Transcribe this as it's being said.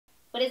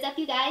What is up,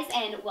 you guys,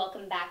 and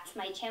welcome back to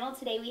my channel.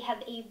 Today we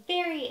have a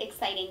very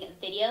exciting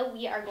video.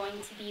 We are going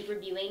to be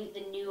reviewing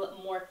the new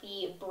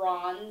Morphe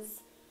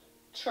Bronze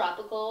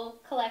Tropical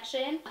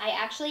collection. I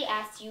actually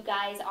asked you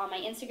guys on my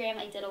Instagram,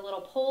 I did a little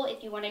poll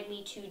if you wanted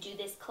me to do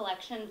this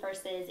collection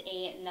versus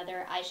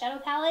another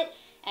eyeshadow palette,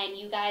 and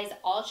you guys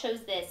all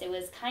chose this. It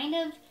was kind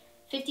of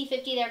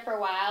 50-50 there for a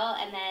while,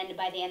 and then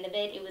by the end of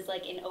it, it was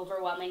like an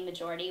overwhelming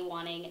majority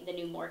wanting the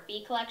new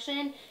Morphe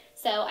collection.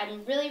 So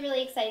I'm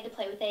really excited to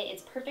play with it.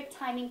 It's perfect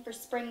timing for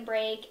spring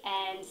break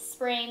and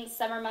spring,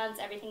 summer months.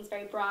 Everything's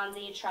very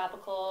bronzy,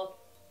 tropical.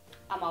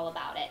 I'm all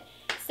about it.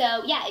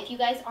 So yeah, if you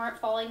guys aren't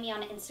following me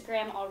on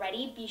Instagram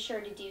already, be sure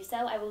to do so.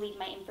 I will leave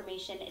my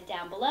information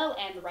down below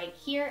and right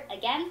here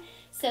again,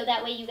 so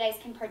that way you guys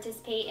can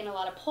participate in a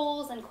lot of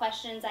polls and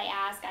questions I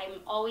ask. I'm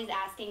always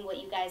asking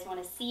what you guys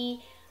want to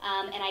see,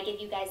 and I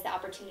give you guys the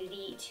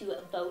opportunity to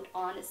vote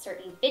on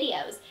certain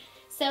videos.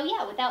 So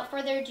yeah, without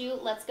further ado,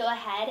 let's go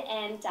ahead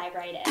and dive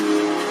right in.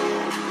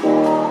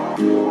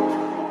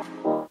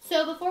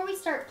 So before we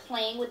start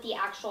playing with the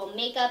actual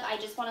makeup, I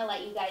just want to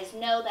let you guys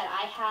know that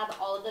I have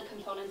all of the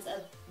components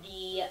of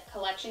the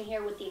collection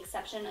here with the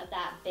exception of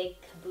that big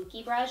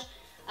kabuki brush.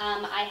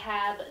 I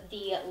have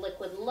the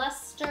liquid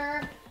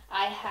luster,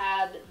 I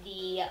have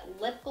the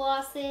lip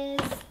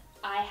glosses,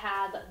 I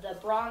have the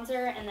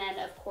bronzer, and then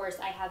of course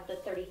I have the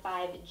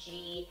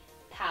 35G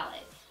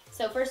palette.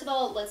 So first of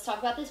all, let's talk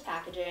about this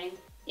packaging.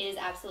 It is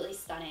absolutely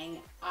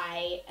stunning.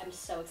 I am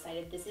so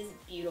excited. This is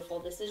beautiful.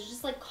 This is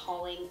just like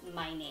calling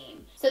my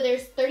name. So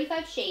there's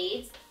 35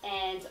 shades,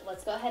 and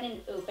let's go ahead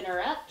and open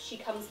her up. She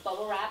comes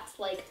bubble wrapped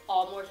like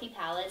all Morphe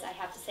palettes. I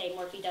have to say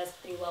Morphe does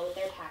pretty well with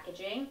their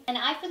packaging. And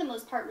I, for the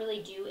most part,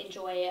 really do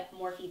enjoy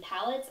Morphe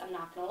palettes. I'm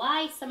not gonna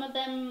lie. Some of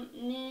them,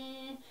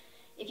 meh.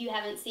 If you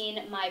haven't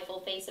seen my full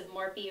face of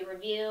Morphe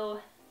review,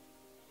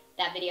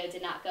 that video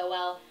did not go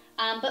well.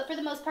 But for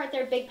the most part,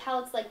 they're big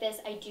palettes like this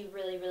I do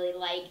really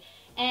like.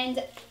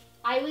 And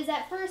I was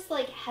at first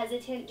like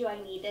hesitant, do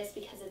I need this?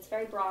 Because it's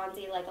very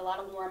bronzy, like a lot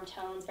of warm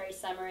tones, very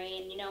summery.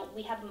 And you know,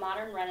 we have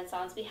modern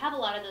renaissance. We have a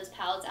lot of those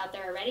palettes out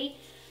there already.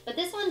 But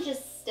this one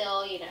just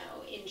still, you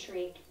know,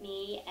 intrigued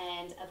me.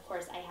 And of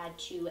course I had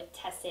to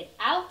test it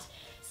out.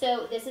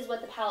 So this is what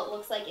the palette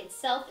looks like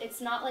itself.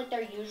 It's not like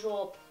their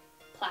usual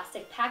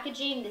plastic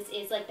packaging. This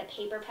is like the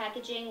paper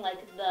packaging, like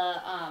the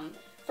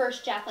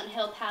first Jaclyn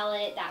Hill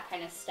palette, that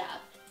kind of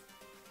stuff.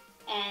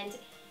 And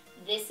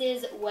this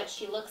is what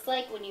she looks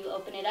like when you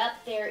open it up.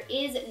 There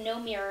is no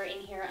mirror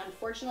in here,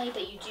 unfortunately,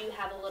 but you do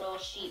have a little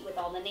sheet with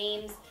all the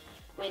names,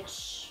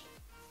 which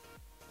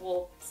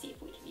we'll see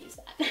if we can use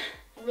that.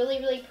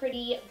 Really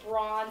pretty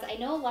bronze. I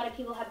know a lot of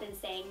people have been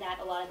saying that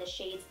a lot of the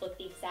shades look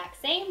the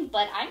exact same,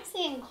 but I'm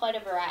seeing quite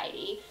a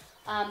variety.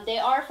 They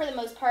are, for the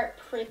most part,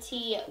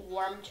 pretty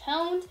warm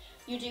toned.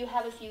 You do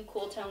have a few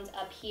cool tones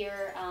up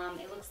here.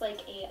 It looks like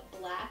a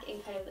black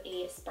and kind of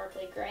a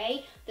sparkly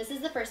gray. This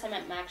is the first time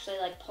I'm actually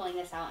like pulling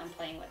this out and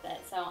playing with it.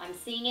 So I'm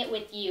seeing it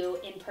with you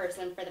in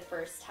person for the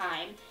first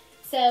time.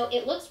 So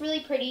it looks really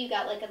pretty. You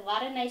got like a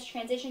lot of nice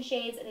transition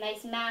shades,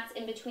 nice mattes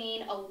in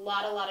between, a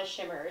lot of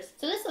shimmers.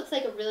 So this looks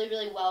like a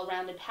really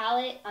well-rounded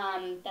palette.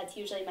 That's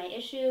usually my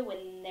issue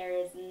when there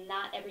is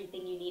not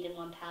everything you need in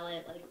one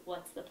palette. Like,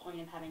 what's the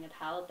point of having a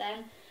palette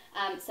then?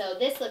 So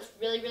this looks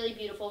really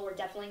beautiful. We're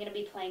definitely going to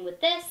be playing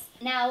with this.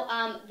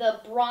 Now,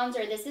 the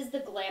bronzer, this is the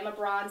Glamour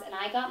Bronze, and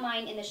I got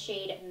mine in the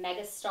shade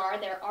Mega Star.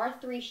 There are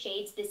 3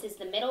 shades. This is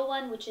the middle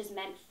one, which is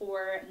meant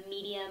for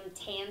medium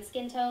tan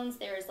skin tones.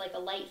 There's like a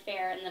light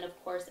fair, and then of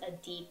course a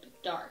deep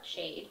dark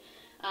shade.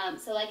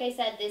 So like I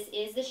said, this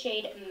is the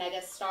shade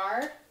Mega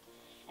Star,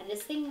 and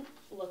this thing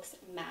looks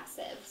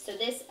massive. So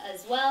this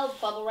as well,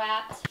 bubble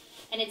wrapped,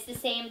 and it's the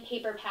same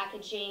paper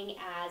packaging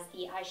as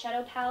the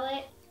eyeshadow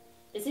palette.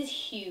 This is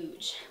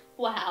huge.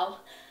 Wow.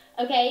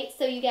 Okay,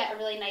 so you get a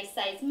really nice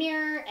size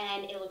mirror,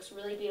 and it looks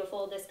really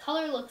beautiful. This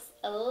color looks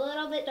a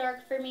little bit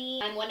dark for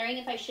me. I'm wondering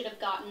if I should have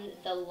gotten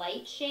the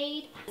light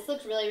shade. This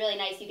looks really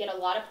nice. You get a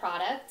lot of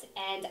product,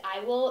 and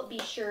I will be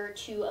sure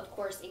to, of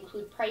course,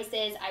 include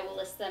prices. I will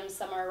list them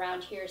somewhere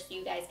around here so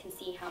you guys can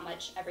see how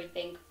much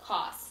everything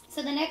costs.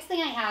 So the next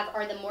thing I have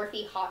are the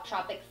Morphe Hot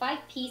Tropic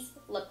 5-piece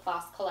lip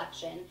gloss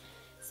collection.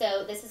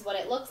 So this is what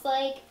it looks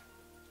like.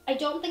 I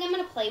don't think I'm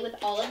going to play with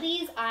all of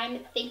these.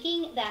 I'm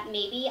thinking that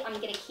maybe I'm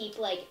going to keep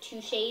like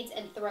 2 shades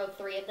and throw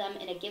 3 of them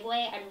in a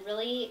giveaway. I'm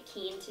really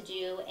keen to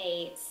do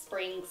a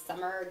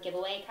spring-summer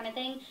giveaway kind of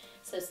thing,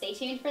 so stay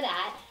tuned for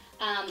that.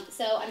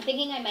 So I'm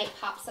thinking I might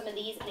pop some of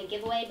these in a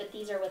giveaway, but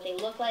these are what they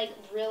look like.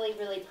 Really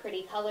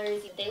pretty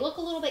colors. They look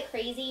a little bit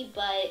crazy,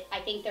 but I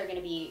think they're going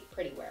to be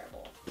pretty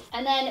wearable.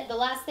 And then the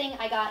last thing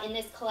I got in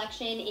this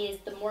collection is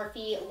the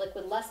Morphe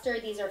Liquid Luster.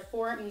 These are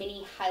 4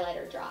 mini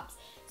highlighter drops.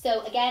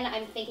 So again,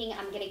 I'm thinking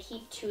I'm going to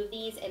keep 2 of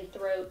these and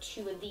throw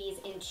 2 of these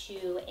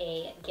into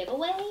a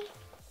giveaway.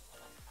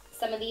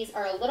 Some of these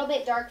are a little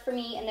bit dark for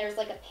me, and there's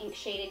like a pink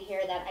shade in here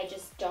that I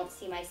just don't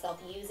see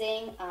myself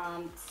using.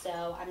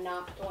 So I'm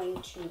not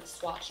going to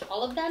swatch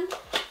all of them.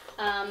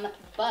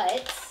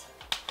 But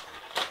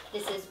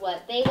this is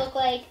what they look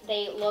like.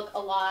 They look a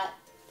lot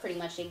pretty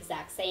much the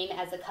exact same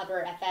as the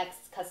Cover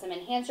FX Custom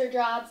Enhancer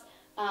drops.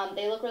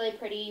 They look really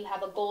pretty. You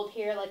have a gold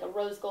here, like a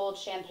rose gold,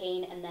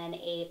 champagne, and then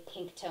a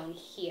pink tone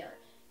here.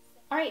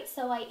 Alright,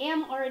 so I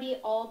am already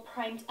all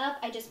primed up.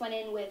 I just went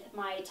in with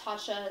my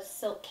Tasha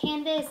Silk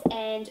Canvas,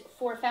 and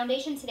for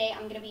foundation today,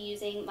 I'm going to be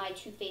using my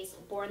Too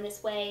Faced Born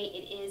This Way.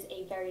 It is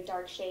a very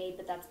dark shade,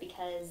 but that's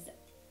because,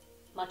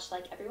 much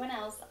like everyone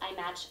else, I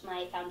match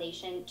my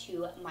foundation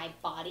to my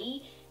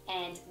body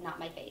and not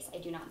my face. I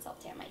do not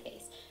self-tan my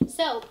face.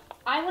 So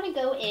I want to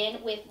go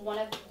in with one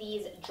of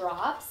these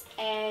drops,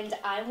 and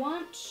I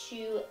want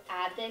to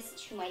add this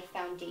to my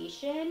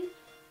foundation.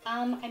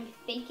 I'm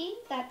thinking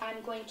that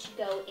I'm going to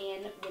go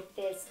in with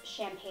this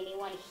champagne-y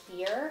one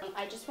here.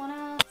 I just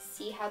want to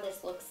see how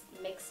this looks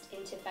mixed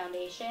into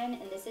foundation,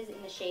 and this is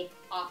in the shade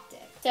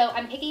Optic. So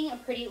I'm picking a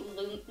pretty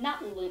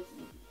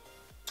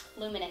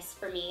luminous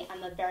for me.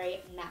 I'm a very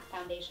matte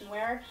foundation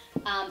wearer,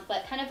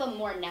 but kind of a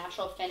more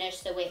natural finish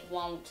so it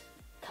won't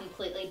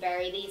completely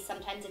bury these.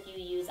 Sometimes if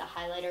you use a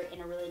highlighter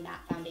in a really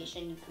matte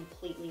foundation, you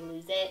completely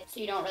lose it. So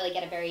you don't really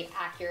get a very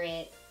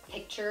accurate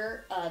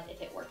picture of if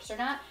it works or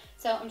not.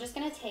 So I'm just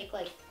going to take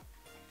like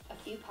a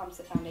few pumps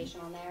of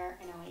foundation on there.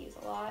 I know I use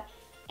a lot.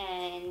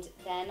 And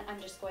then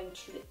I'm just going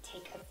to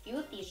take a few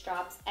of these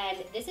drops. And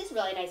this is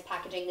really nice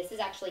packaging. This is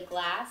actually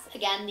glass.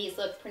 Again, these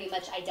look pretty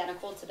much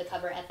identical to the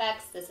Cover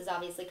FX. This is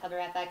obviously Cover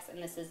FX,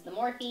 and this is the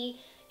Morphe.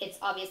 It's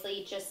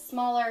obviously just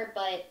smaller,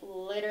 but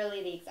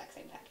literally the exact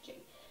same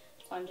packaging.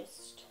 So I'm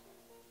just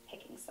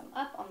picking some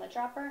up on the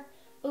dropper.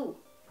 Ooh,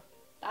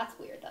 that's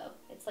weird though.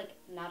 It's like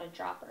not a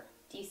dropper.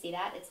 Do you see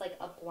that? It's like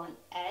a blunt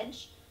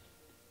edge.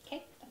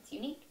 Okay, that's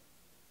unique.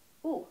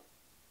 Ooh.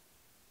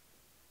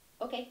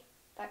 Okay,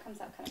 that comes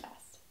out kind of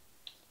fast.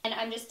 And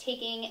I'm just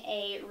taking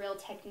a Real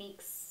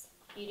Techniques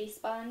beauty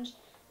sponge,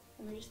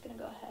 and we're just gonna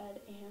go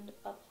ahead and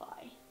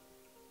apply.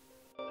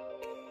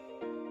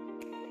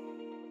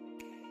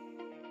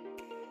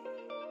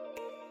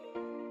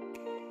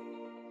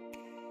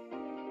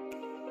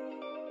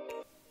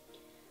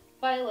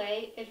 By the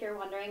way, if you're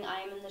wondering,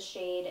 I am in the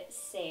shade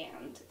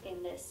Sand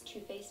in this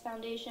Too Faced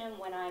foundation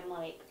when I'm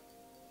like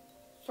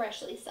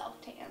freshly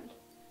self-tanned.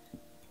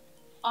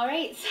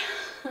 Alright,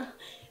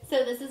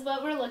 so this is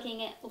what we're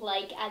looking at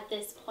like at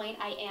this point.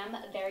 I am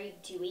very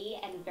dewy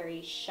and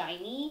very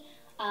shiny.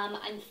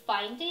 I'm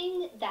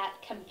finding that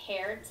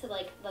compared to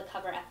like the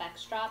Cover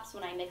FX drops,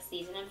 when I mix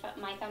these in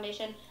my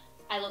foundation,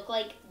 I look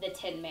like the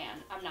Tin Man.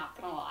 I'm not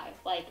gonna lie.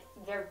 Like,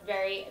 they're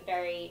very,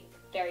 very,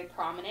 very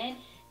prominent.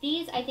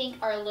 These, I think,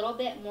 are a little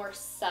bit more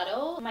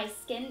subtle. My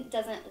skin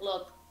doesn't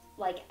look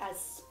like as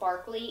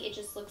sparkly. It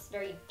just looks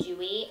very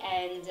dewy,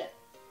 and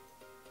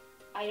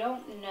I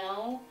don't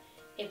know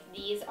if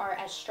these are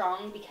as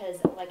strong because,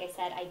 like I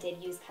said, I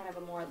did use kind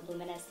of a more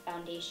luminous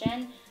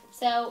foundation.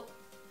 So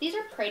these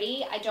are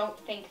pretty. I don't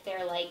think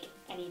they're like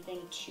anything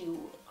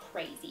too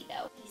crazy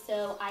though.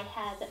 So I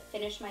have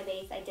finished my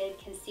base. I did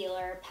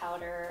concealer,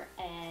 powder,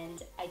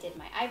 and I did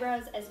my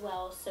eyebrows as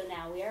well. So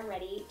now we are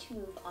ready to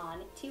move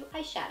on to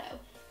eyeshadow.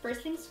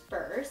 First things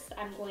first,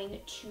 I'm going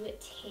to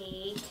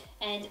take,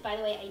 and by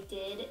the way, I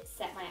did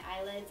set my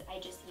eyelids. I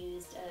just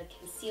used a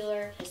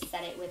concealer to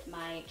set it with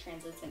my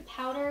translucent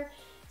powder.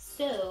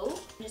 So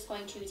I'm just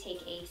going to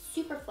take a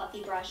super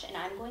fluffy brush, and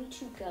I'm going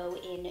to go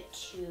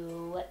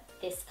into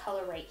this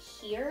color right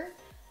here.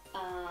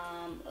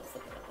 Let's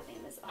look at what the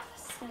name is. Oh,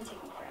 this is going to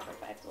take me forever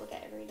if I have to look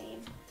at every name.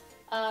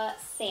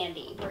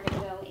 Sandy. We're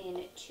going to go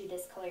into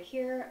this color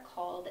here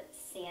called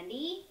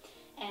Sandy,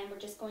 and we're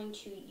just going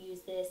to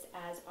use this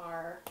as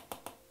our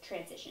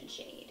transition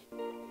shade.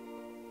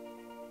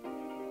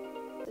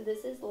 So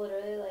this is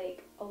literally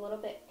like a little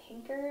bit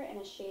pinker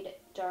and a shade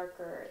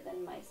darker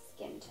than my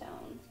skin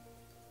tone.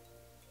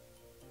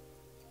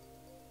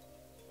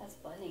 That's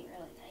blending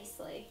really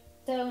nicely.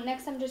 So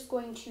next I'm just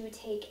going to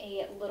take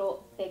a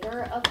little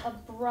bigger of a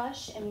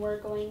brush, and we're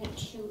going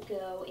to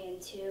go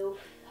into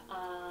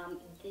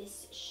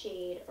this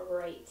shade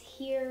right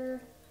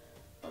here.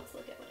 Let's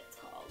look at what it's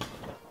called.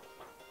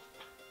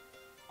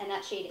 And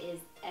that shade is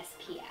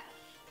SPF.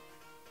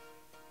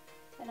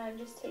 And I'm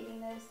just taking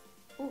this,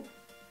 ooh,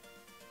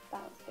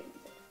 that one's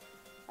pigmented.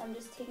 I'm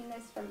just taking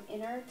this from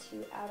inner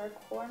to outer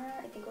corner.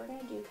 I think we're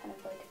gonna do kind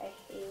of like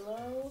a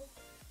halo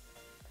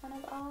kind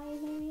of eye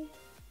maybe.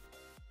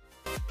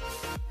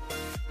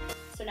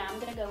 So now I'm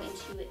gonna go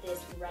into this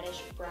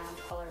reddish brown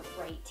color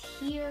right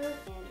here,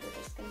 and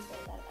we're just gonna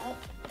build that up.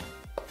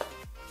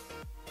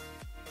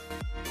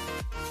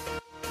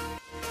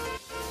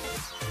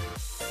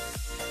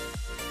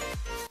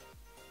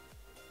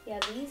 Yeah,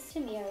 these to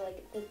me are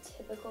like the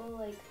typical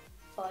like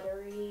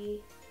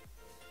buttery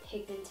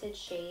pigmented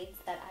shades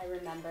that I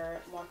remember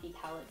Morphe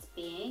palettes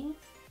being.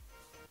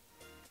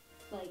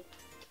 Like,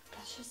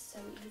 that's just so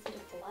easy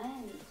to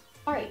blend.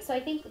 Alright, so I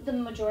think the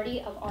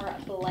majority of our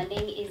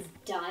blending is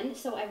done,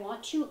 so I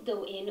want to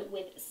go in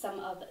with some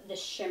of the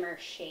shimmer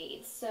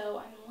shades.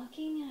 So I'm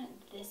looking at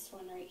this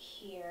one right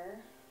here.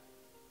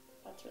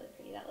 That's really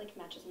pretty. That like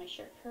matches my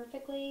shirt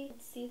perfectly.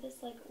 Let's see this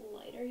like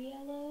lighter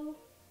yellow.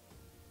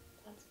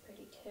 That's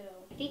pretty too.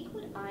 I think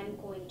what I'm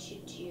going to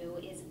do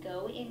is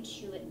go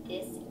into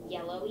this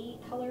yellowy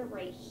color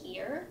right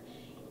here,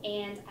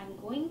 and I'm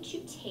going to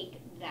take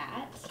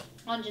that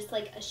on just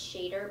like a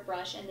shader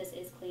brush, and this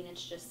is clean,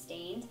 it's just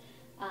stained.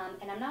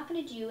 And I'm not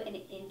going to do an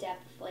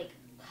in-depth like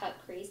cut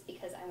crease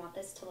because I want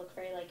this to look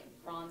very like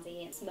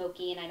bronzy and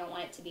smoky, and I don't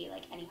want it to be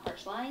like any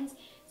harsh lines.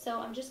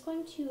 So I'm just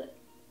going to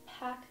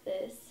pack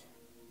this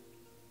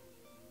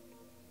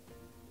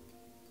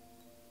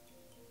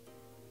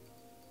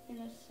in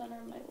the center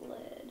of my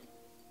lid.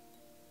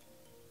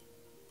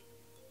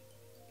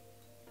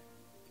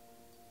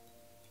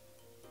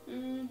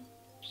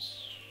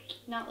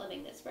 Not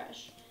loving this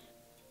brush.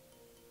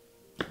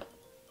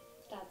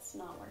 That's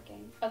not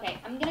working. Okay,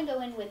 I'm gonna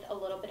go in with a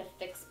little bit of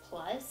Fix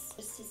Plus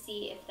just to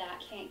see if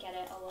that can't get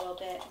it a little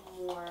bit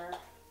more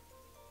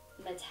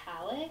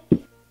metallic.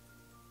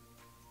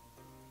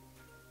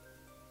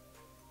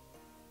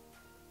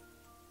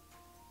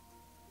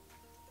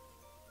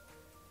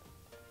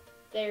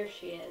 There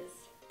she is.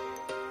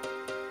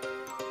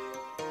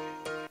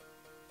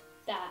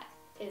 That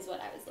is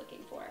what I was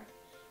looking for.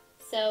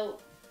 So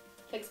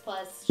Fix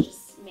Plus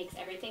just makes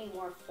everything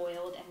more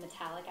foiled and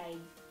metallic. I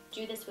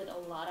do this with a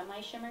lot of my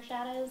shimmer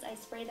shadows. I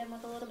spray them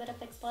with a little bit of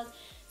Fix Plus.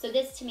 So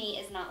this to me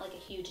is not like a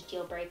huge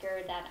deal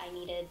breaker that I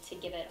needed to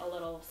give it a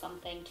little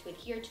something to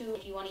adhere to.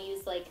 If you want to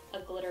use like a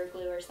glitter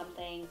glue or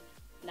something,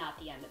 not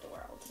the end of the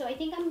world. So I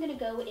think I'm gonna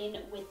go in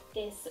with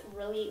this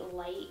really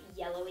light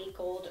yellowy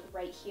gold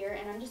right here,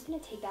 and I'm just gonna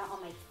take that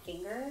on my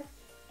finger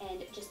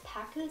and just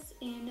pack this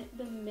in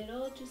the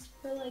middle just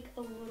for like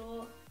a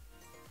little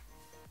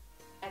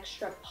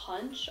extra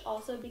punch.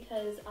 Also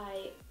because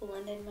I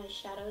blended my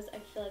shadows, I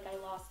feel like I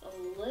lost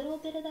a little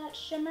bit of that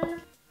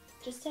shimmer,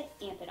 just to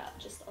amp it up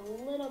just a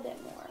little bit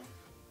more.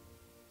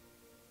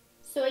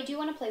 So I do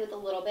want to play with a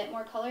little bit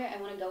more color. I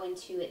want to go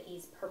into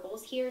these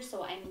purples here,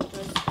 so I'm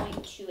just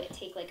going to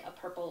take like a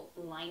purple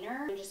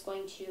liner. I'm just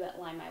going to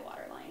line my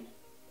waterline.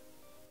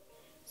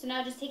 So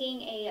now just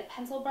taking a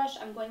pencil brush,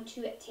 I'm going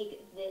to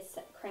take this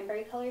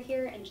cranberry color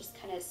here and just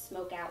kind of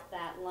smoke out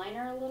that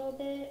liner a little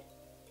bit.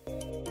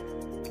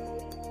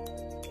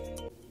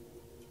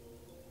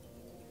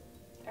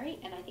 Alright,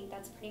 and I think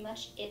that's pretty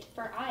much it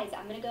for eyes.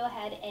 I'm going to go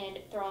ahead and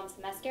throw on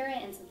some mascara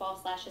and some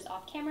false lashes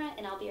off camera,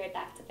 and I'll be right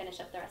back to finish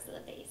up the rest of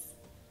the face.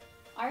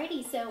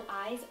 Alrighty, so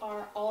eyes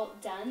are all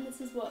done.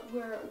 This is what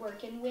we're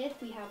working with.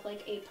 We have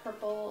like a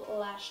purple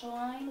lash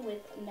line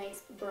with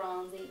nice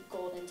bronzy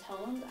golden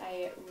tones.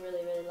 I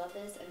really, really love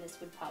this, and this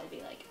would probably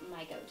be like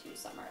my go-to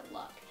summer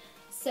look.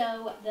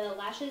 So the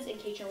lashes, in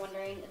case you're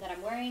wondering, that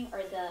I'm wearing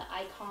are the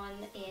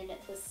Icon in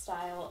the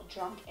style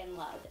Drunk in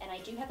Love. And I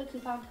do have a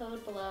coupon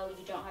code below.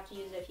 You don't have to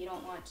use it if you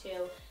don't want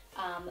to.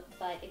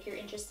 But if you're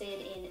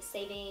interested in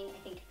saving, I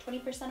think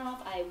 20%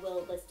 off, I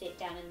will list it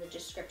down in the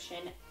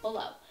description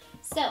below.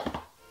 So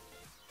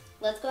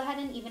let's go ahead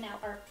and even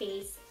out our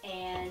face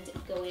and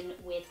go in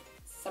with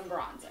some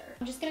bronzer.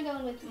 I'm just gonna go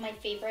in with my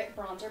favorite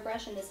bronzer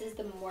brush, and this is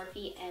the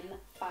Morphe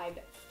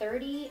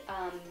M530.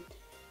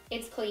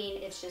 It's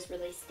clean, it's just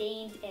really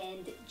stained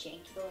and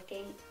janky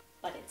looking,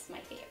 but it's my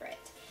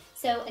favorite.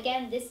 So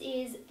again, this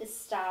is the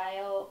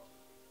style,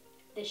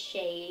 the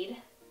shade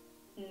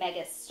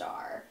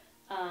Megastar.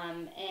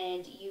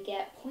 And you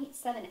get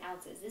 0.7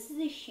 ounces. This is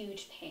a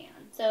huge pan.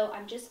 So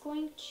I'm just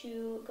going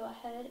to go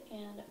ahead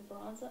and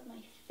bronze up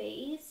my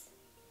face.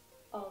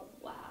 Oh,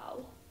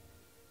 wow.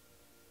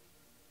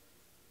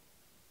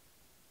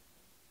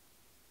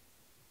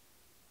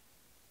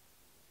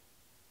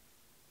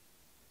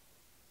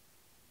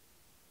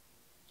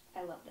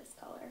 I love this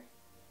color.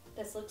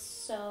 This looks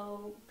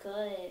so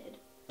good.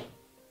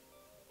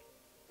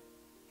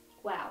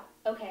 Wow,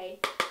 okay.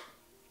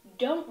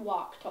 Don't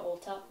walk to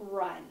Ulta,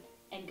 run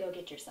and go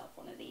get yourself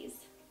one of these.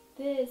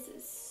 This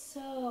is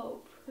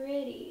so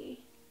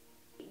pretty.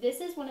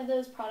 This is one of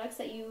those products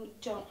that you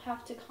don't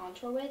have to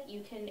contour with.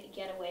 You can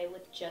get away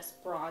with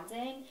just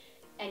bronzing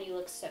and you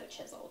look so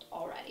chiseled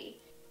already.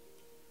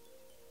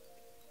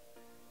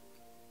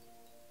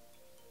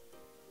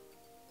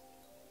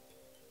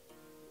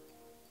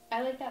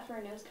 I like that for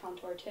a nose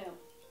contour too.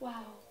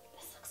 Wow,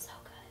 this looks so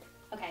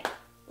good. Okay,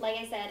 like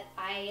I said,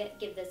 I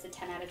give this a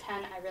 10 out of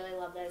 10. I really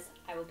love this.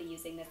 I will be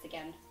using this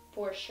again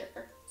for sure.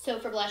 So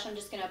for blush, I'm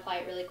just gonna apply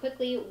it really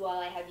quickly while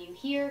I have you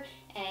here.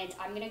 And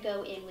I'm gonna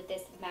go in with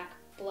this MAC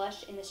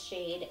blush in the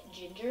shade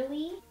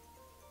Gingerly.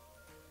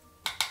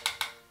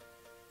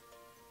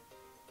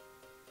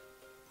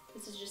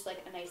 This is just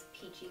like a nice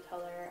peachy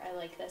color. I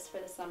like this for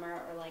the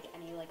summer or like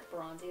any like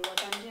bronzy look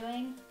I'm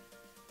doing.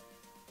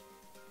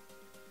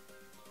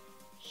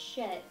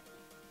 Shit.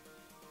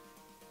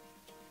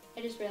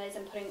 I just realized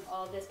I'm putting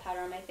all of this powder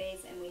on my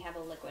face and we have a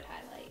liquid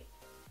highlight.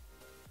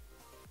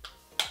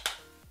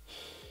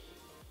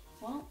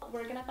 Well,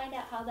 we're gonna find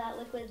out how that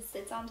liquid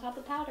sits on top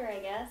of powder, I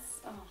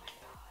guess. Oh my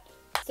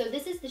god. So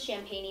this is the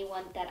champagne-y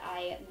one that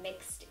I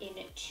mixed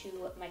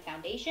into my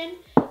foundation,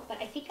 but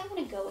I think I'm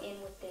gonna go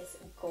in with this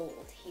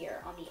gold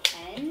here on the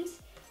end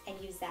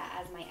and use that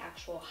as my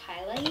actual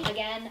highlight.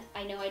 Again,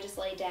 I know I just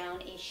laid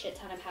down a shit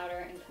ton of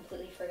powder and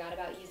completely forgot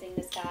about using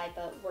this guy,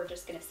 but we're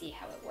just gonna see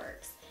how it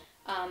works.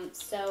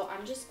 So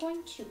I'm just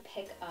going to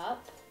pick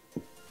up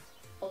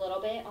a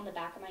little bit on the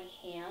back of my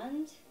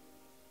hand.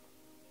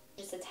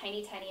 Just a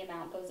tiny, tiny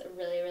amount goes a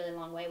really, really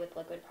long way with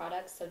liquid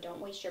products, so don't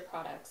waste your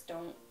products.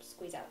 Don't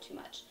squeeze out too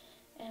much.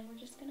 And we're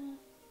just gonna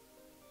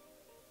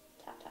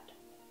tap, tap, tap.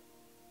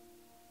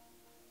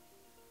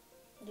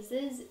 This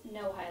is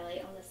no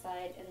highlight on this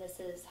side, and this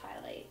is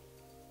highlight.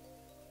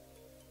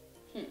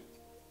 I'm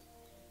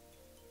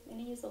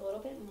gonna use a little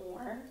bit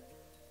more.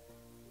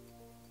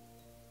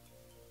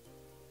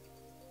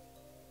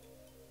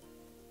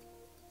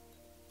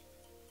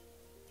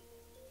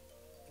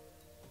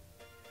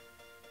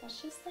 That's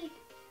just like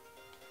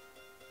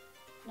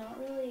not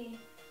really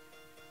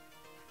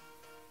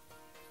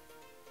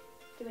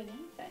doing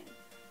anything.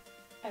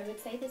 I would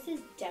say this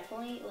is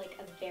definitely like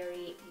a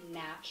very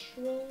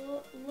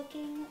natural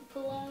looking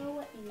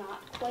glow,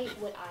 not quite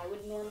what I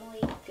would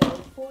normally go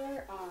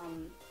for.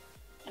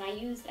 And I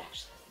used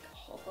actually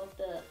like all of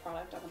the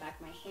product on the back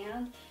of my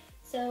hand,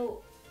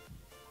 so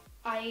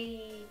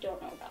I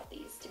don't know about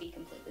these, to be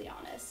completely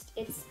honest.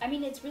 I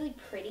mean, it's really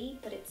pretty,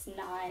 but it's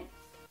not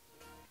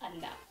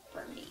enough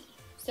for me.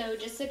 So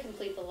just to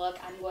complete the look,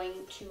 I'm going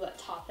to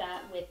top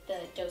that with the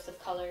Dose of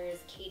Colors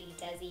Katie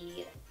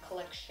Desi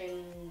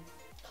collection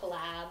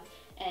collab,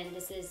 and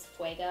this is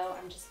Fuego.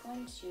 I'm just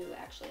going to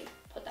actually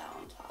put that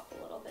on top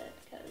a little bit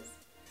because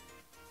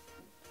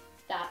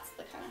that's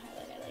the kind of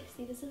highlight I like.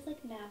 See, this is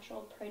like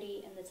natural,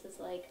 pretty, and this is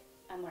like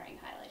I'm wearing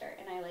highlighter,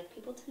 and I like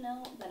people to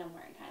know that I'm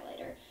wearing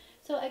highlighter.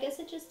 So I guess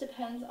it just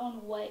depends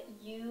on what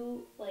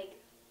you like.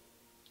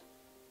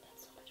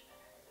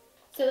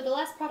 So the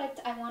last product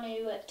I want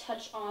to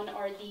touch on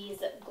are these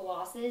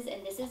glosses,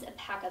 and this is a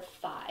pack of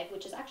 5,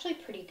 which is actually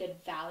pretty good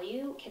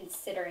value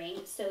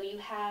considering. So you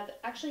have,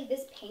 actually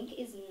this pink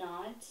is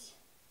not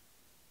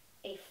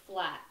a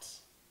flat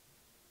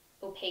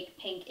opaque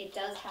pink. It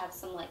does have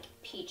some like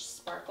peach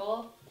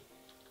sparkle.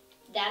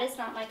 That is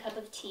not my cup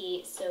of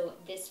tea, so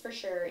this for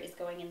sure is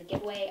going in the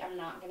giveaway. I'm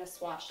not going to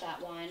swatch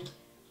that one.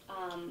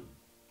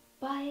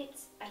 But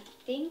I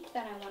think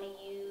that I want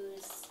to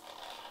use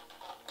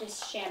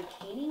this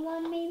champagne-y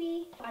one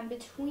maybe. I'm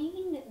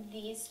between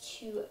these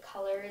two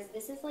colors.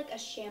 This is like a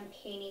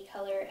champagne-y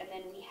color, and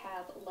then we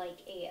have like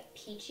a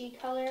peachy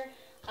color.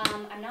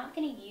 I'm not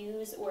gonna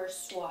use or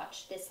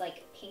swatch this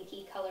like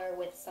pinky color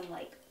with some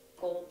like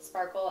gold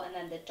sparkle and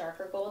then the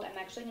darker gold. I'm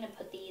actually gonna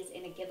put these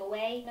in a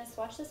giveaway. I'm gonna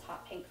swatch this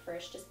hot pink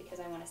first just because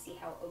I want to see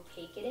how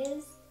opaque it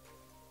is.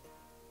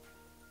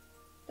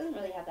 Doesn't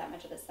really have that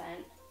much of a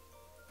scent.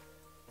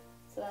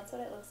 So that's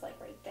what it looks like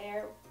right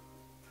there.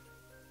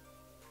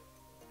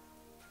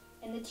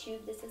 In the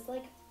tube, this is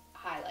like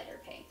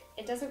highlighter pink.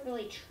 It doesn't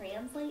really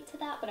translate to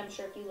that, but I'm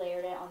sure if you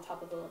layered it on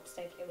top of the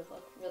lipstick, it would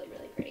look really,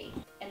 really pretty.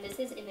 And this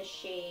is in the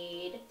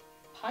shade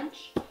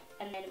Punch.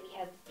 And then we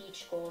have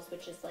Beach Goals,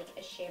 which is like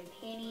a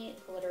champagne-y,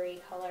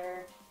 glittery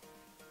color.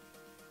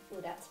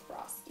 Ooh, that's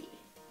frosty.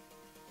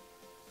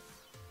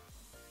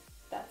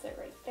 That's it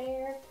right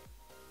there.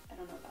 I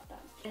don't know about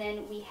that. And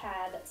then we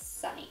have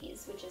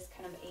Sunnies, which is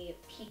kind of a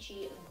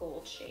peachy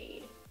gold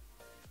shade.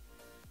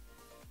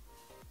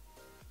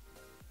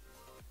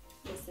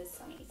 This is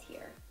Sunnies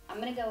here. I'm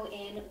gonna go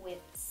in with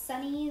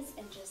Sunnies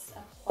and just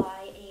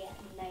apply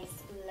a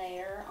nice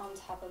layer on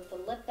top of the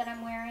lip that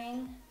I'm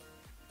wearing.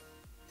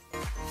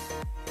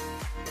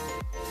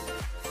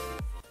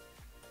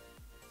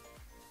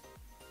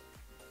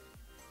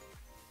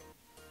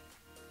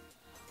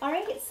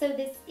 Alright, so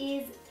this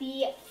is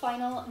the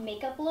final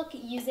makeup look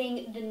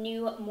using the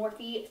new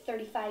Morphe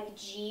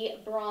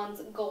 35G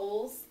Bronze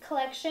Goals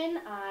collection.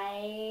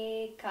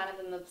 I kind of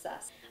am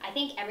obsessed. I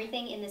think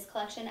everything in this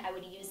collection I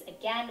would use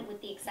again,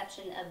 with the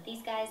exception of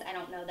these guys. I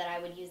don't know that I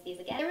would use these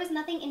again. There was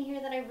nothing in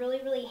here that I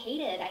really, really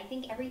hated. I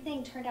think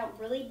everything turned out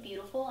really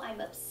beautiful. I'm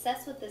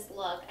obsessed with this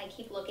look. I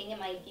keep looking at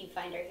my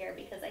viewfinder here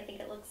because I think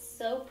it looks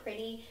so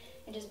pretty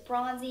and just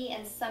bronzy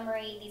and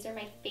summery. These are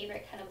my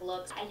favorite kind of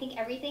looks. I think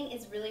everything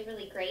is really,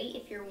 really great.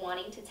 If you're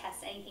wanting to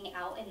test anything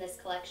out in this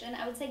collection,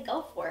 I would say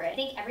go for it. I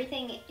think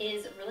everything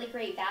is really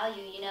great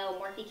value. You know,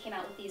 Morphe came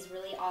out with these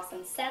really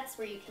awesome sets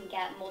where you can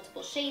get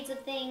multiple shades of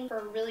things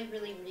for a really,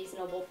 really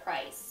reasonable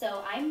price.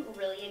 So I'm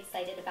really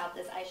excited about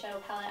this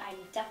eyeshadow palette. I'm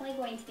definitely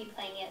going to be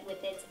playing it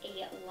with it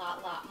a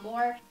lot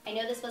more. I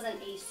know this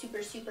wasn't a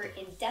super, super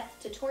in-depth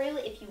tutorial.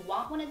 If you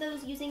want one of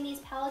those using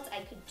these palettes,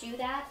 I could do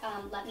that.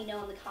 Let me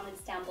know in the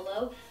comments down below.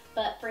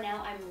 But for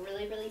now, I'm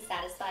really, really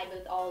satisfied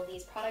with all of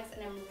these products,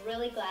 and I'm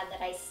really glad that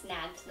I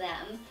snagged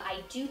them. I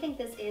do think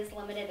this is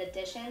limited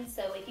edition,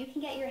 so if you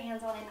can get your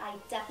hands on it, I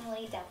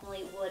definitely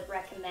would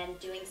recommend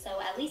doing so.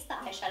 At least the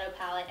eyeshadow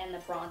palette and the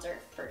bronzer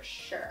for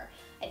sure.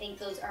 I think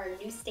those are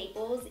new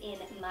staples in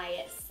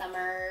my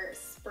summer,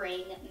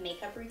 spring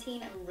makeup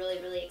routine. I'm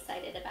really, really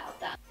excited about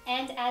them.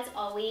 And as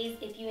always,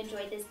 if you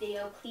enjoyed this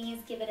video, please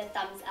give it a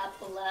thumbs up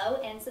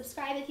below and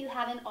subscribe if you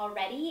haven't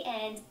already,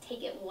 and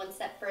take it one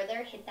step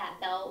further, hit that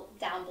bell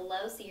down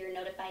below so you're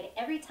notified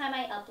every time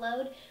I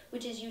upload,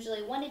 which is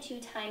usually 1 to 2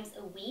 times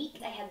a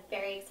week. I have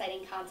very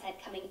exciting content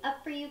coming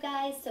up for you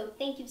guys, so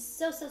thank you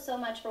so, so, so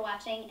much for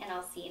watching, and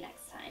I'll see you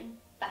next time.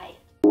 Bye.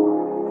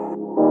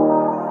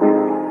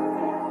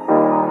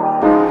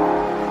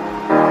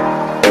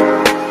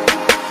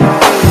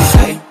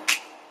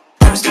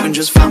 Doing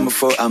just fine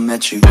before I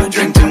met you. I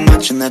drink too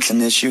much and that's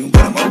an issue,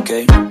 but I'm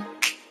okay.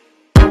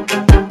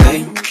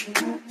 Hey,